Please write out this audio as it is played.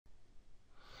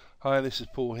Hi, this is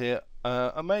Paul here.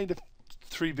 I made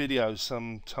 3 videos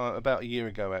about a year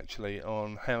ago actually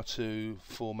on how to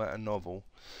format a novel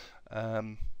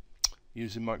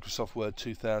using Microsoft Word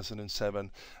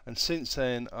 2007, and since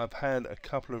then I've had a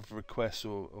couple of requests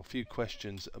or a few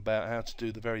questions about how to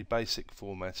do the very basic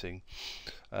formatting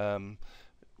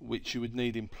which you would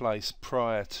need in place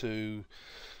prior to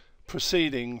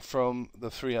proceeding from the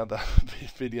 3 other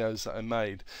videos that I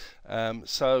made.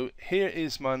 So here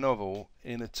is my novel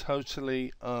in a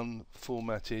totally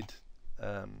unformatted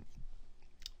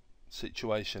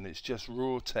situation. It's just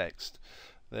raw text.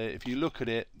 If you look at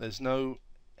it, there's no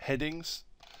headings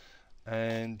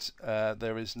and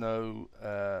there is no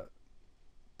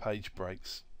page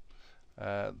breaks.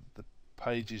 The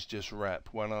pages just wrap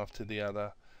one after the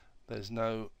other. There's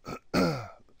no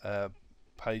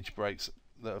page breaks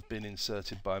that have been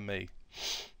inserted by me,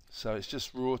 so it's just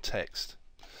raw text.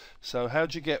 So how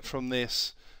do you get from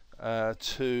this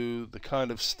to the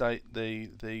kind of state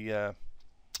the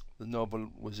novel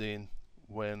was in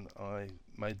when I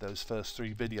made those first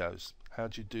 3 videos? How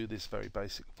do you do this very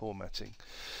basic formatting?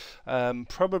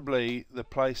 Probably the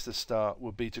place to start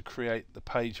would be to create the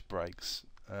page breaks.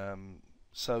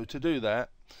 So to do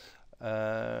that,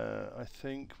 I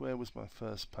think, where was my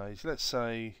first page? Let's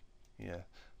say, yeah,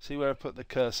 see where I put the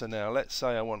cursor now. Let's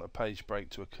say I want a page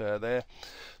break to occur there.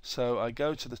 So I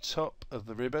go to the top of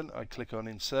the ribbon, I click on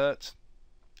Insert,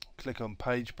 click on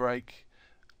Page Break,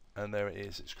 and there it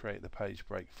is. It's created the page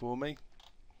break for me.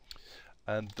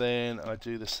 And then I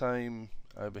do the same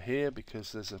over here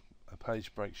because there's a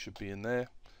page break should be in there.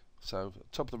 So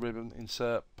top of the ribbon,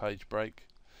 Insert, Page Break.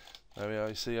 There we are.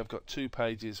 You see I've got 2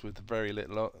 pages with very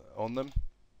little on them.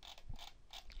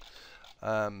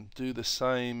 Do the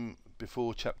same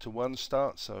before chapter 1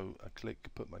 starts, so I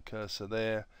put my cursor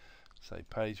there, say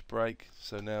page break.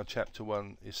 So now chapter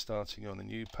 1 is starting on a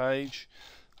new page.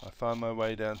 I find my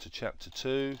way down to chapter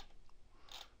 2,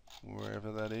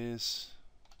 wherever that is.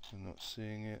 I'm not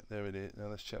seeing it. There it is. Now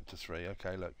that's chapter 3.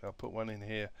 Okay, look, I'll put one in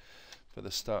here for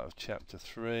the start of chapter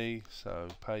 3. So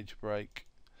page break.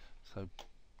 So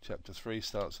chapter 3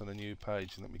 starts on a new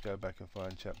page, and let me go back and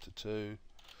find chapter 2.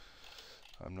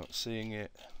 I'm not seeing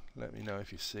it. Let me know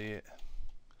if you see it.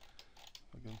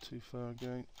 Have I gone too far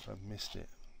again? I've missed it.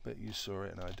 Bet you saw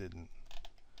it and I didn't.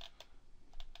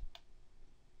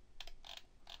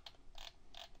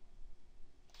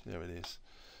 There it is.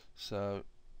 So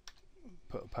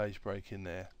put a page break in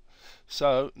there.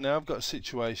 So now I've got a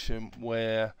situation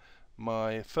where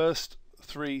my first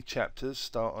 3 chapters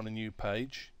start on a new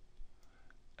page,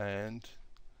 and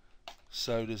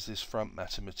so does this front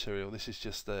matter material. This is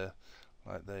just the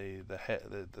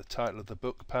title of the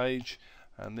book page,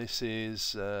 and this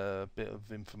is a bit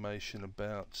of information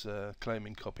about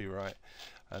claiming copyright,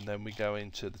 and then we go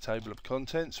into the table of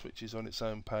contents, which is on its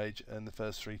own page, and the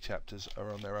first 3 chapters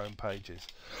are on their own pages.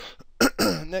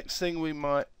 Next thing we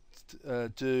might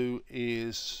do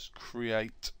is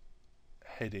create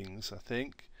headings, I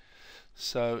think.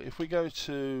 So if we go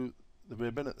to the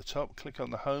ribbon at the top, click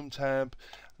on the Home tab,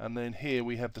 and then here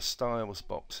we have the styles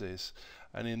boxes,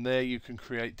 and in there you can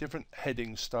create different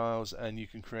heading styles, and you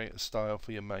can create a style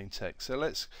for your main text. So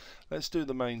let's do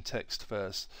the main text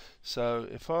first. So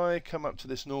if I come up to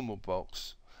this normal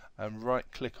box and right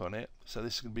click on it, so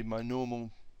this is going to be my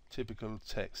normal typical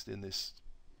text in this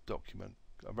document.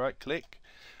 I right click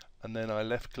and then I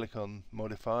left click on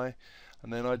modify,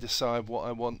 and then I decide what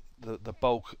I want the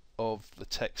bulk of the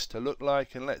text to look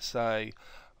like, and let's say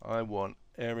I want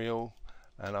Arial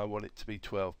and I want it to be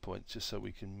 12 points, just so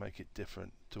we can make it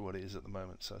different to what it is at the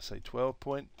moment. So I say 12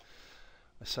 point,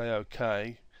 I say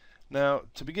OK. Now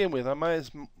to begin with, I may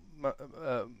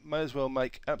as well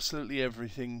make absolutely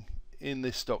everything in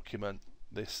this document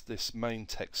this main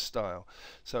text style.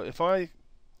 So if I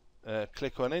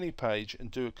click on any page and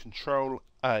do a Control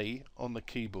A on the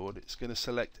keyboard, it's going to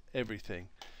select everything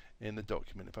in the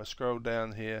document. If I scroll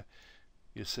down here,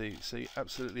 you see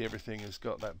absolutely everything has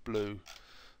got that blue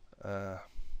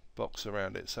box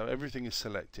around it, so everything is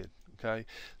selected. Okay,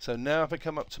 so now if I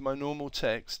come up to my normal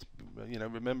text,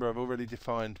 remember I've already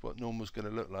defined what normal is going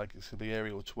to look like. It's going to be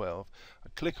Arial 12. I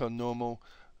click on normal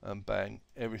and bang,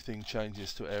 everything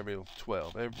changes to Arial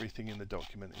 12. Everything in the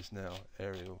document is now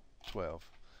Arial 12.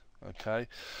 Okay,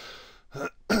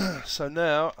 so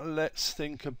now let's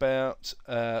think about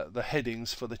the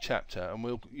headings for the chapter, and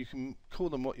you can call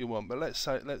them what you want, but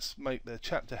let's make the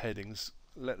chapter headings,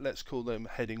 let's call them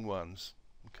heading 1s.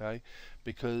 Okay,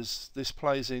 because this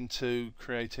plays into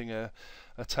creating a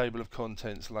table of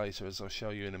contents later, as I'll show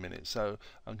you in a minute. So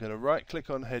I'm going to right click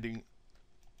on heading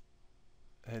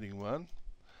 1,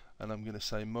 and I'm going to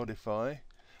say modify,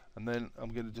 and then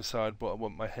I'm going to decide what I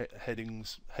want my heading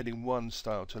 1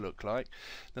 style to look like.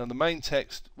 Now the main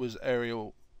text was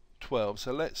Arial 12,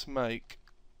 so let's make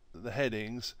the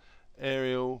headings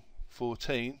Arial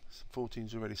 14. 14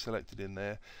 is already selected in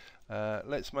there.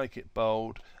 Let's make it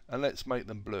bold and let's make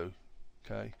them blue.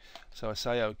 Okay, so I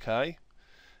say OK,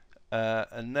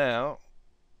 and now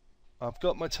I've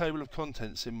got my table of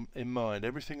contents in mind.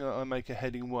 Everything that I make a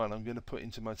heading 1 I'm going to put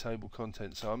into my table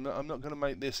contents. So I'm not going to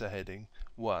make this a heading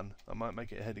 1. I might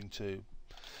make it a heading 2.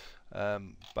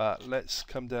 But let's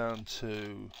come down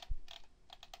to,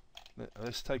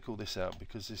 let's take all this out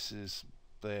because this is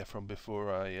there from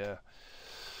before I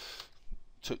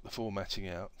took the formatting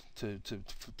out to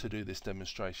do this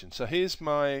demonstration. So here's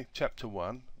my chapter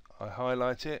 1. I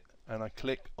highlight it and I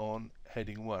click on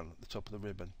heading 1 at the top of the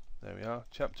ribbon. There we are.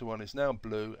 Chapter 1 is now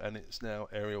blue and it's now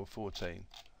Arial 14.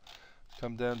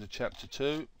 Come down to chapter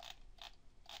 2.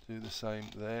 Do the same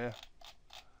there.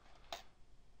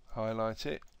 Highlight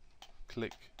it.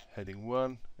 Click heading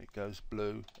 1. It goes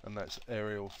blue and that's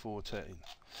Arial 14.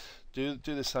 Do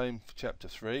the same for chapter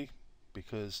 3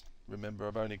 because remember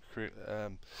I've only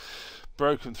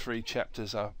broken 3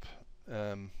 chapters up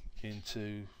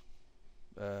into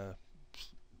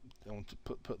I want to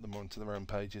put them onto their own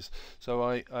pages. So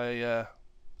I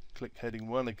click heading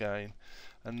 1 again,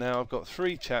 and now I've got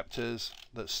 3 chapters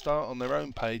that start on their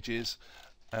own pages,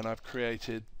 and I've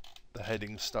created the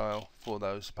heading style for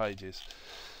those pages.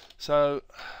 So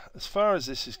as far as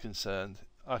this is concerned,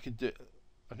 I can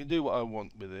do what I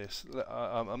want with this.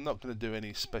 I'm not going to do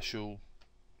any special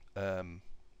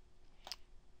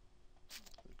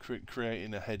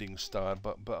creating a heading style,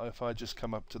 but if I just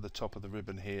come up to the top of the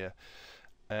ribbon here,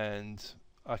 and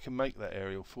I can make that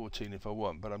Arial 14 if I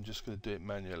want, but I'm just going to do it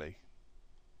manually,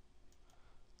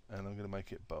 and I'm going to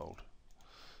make it bold.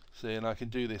 See, and I can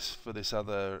do this for this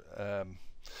other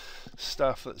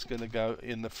stuff that's going to go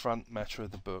in the front matter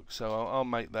of the book. So I'll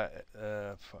make that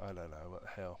I don't know what the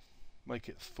hell, make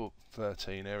it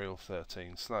 13, Arial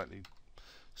 13, slightly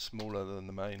smaller than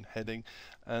the main heading.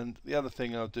 And the other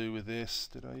thing I'll do with this,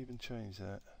 did I even change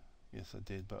that? Yes I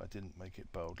did, but I didn't make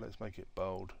it bold. Let's make it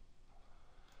bold.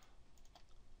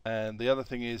 And the other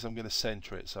thing is I'm going to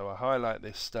center it. So I highlight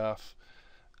this stuff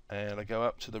and I go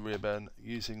up to the ribbon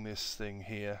using this thing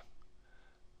here.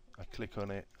 I click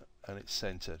on it and it's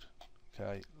centered.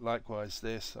 Okay, likewise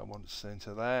this, I want to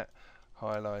center that,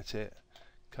 highlight it,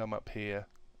 come up here,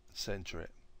 center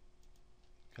it.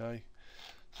 Okay,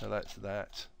 so that's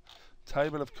that.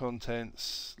 Table of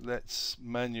contents, let's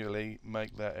manually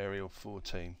make that Arial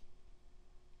 14.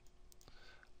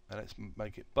 And let's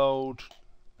make it bold,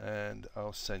 and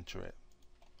I'll center it.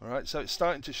 Alright, so it's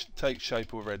starting to take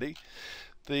shape already.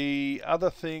 The other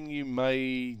thing you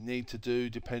may need to do,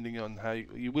 depending on how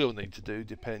you will need to do,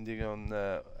 depending on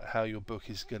how your book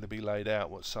is going to be laid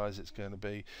out, what size it's going to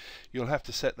be, you'll have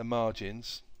to set the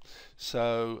margins.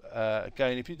 So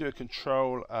again, if you do a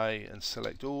Control A and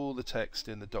select all the text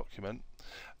in the document,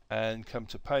 and come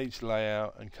to page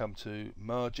layout and come to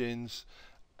margins,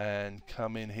 and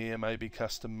come in here, maybe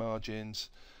custom margins,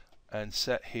 and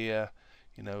set here,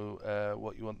 you know,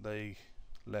 what you want the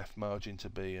left margin to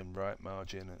be and right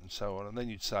margin and so on, and then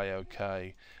you'd say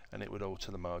OK, and it would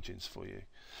alter the margins for you.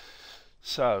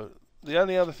 So the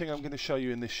only other thing I'm going to show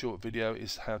you in this short video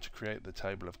is how to create the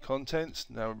table of contents.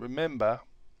 Now remember,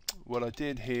 what I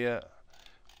did here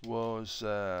was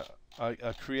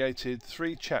I created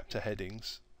 3 chapter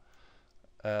headings.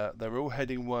 They're all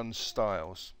heading 1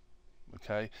 styles.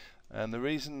 Okay, and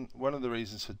one of the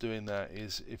reasons for doing that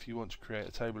is if you want to create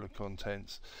a table of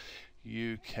contents,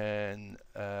 you can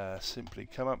simply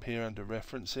come up here under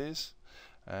references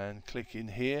and click in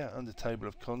here under table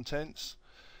of contents.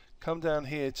 Come down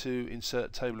here to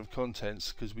insert table of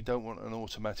contents, because we don't want an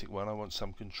automatic one. I want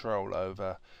some control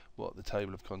over what the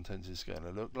table of contents is going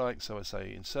to look like. So I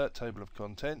say insert table of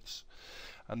contents,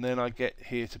 and then I get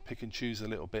here to pick and choose a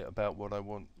little bit about what I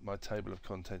want my table of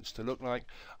contents to look like.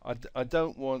 I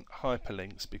don't want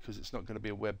hyperlinks because it's not going to be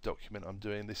a web document I'm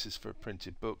doing. This is for a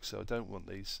printed book, so I don't want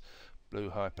these blue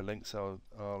hyperlinks. I'll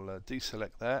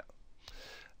deselect that.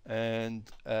 And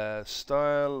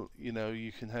style, you know,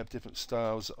 you can have different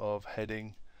styles of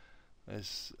heading.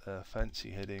 There's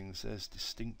fancy headings, there's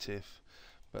distinctive,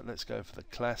 but let's go for the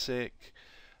classic.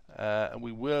 And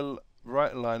we will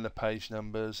right align the page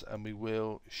numbers, and we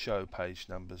will show page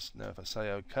numbers. Now if I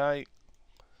say OK,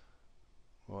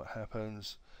 what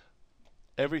happens?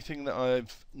 Everything that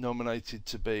I've nominated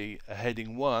to be a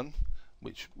heading 1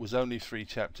 which was only 3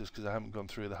 chapters because I haven't gone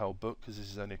through the whole book because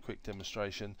this is only a quick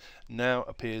demonstration, now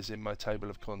appears in my table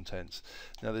of contents.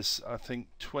 Now there's, I think,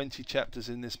 20 chapters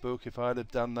in this book. If I'd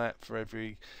have done that for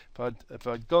every, if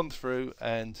I'd gone through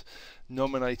and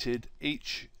nominated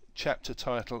each chapter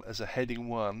title as a heading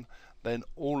 1, then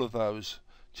all of those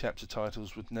chapter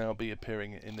titles would now be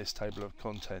appearing in this table of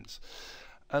contents.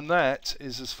 And that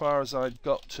is as far as I'd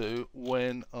got to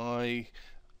when I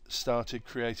started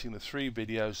creating the 3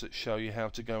 videos that show you how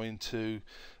to go into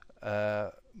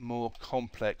more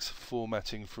complex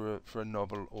formatting for a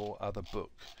novel or other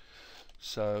book.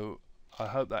 So I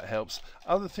hope that helps.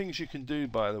 Other things you can do,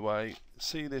 by the way,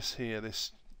 see this here,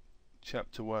 this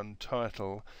chapter 1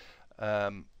 title,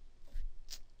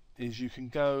 is you can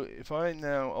go, if I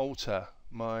now alter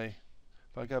my,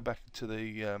 if I go back to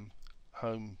the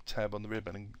home tab on the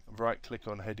ribbon and right click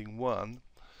on heading 1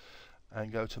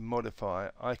 and go to modify,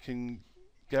 I can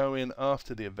go in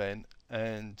after the event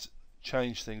and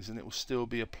change things and it will still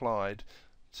be applied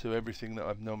to everything that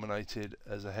I've nominated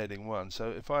as a heading 1. So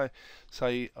if I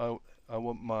say I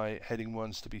want my heading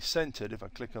 1s to be centered, if I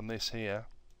click on this here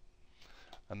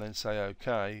and then say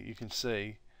OK, you can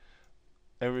see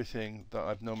everything that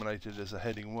I've nominated as a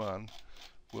heading 1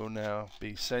 will now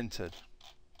be centered.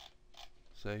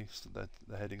 See, so that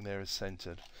the heading there is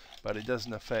centered, but it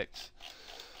doesn't affect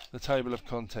the table of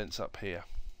contents up here.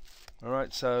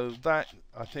 Alright, so that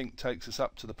I think takes us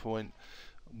up to the point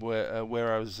where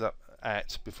I was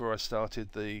at before I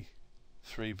started the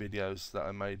 3 videos that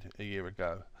I made a year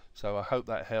ago. So I hope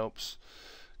that helps.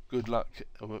 Good luck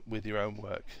with your own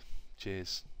work.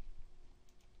 Cheers.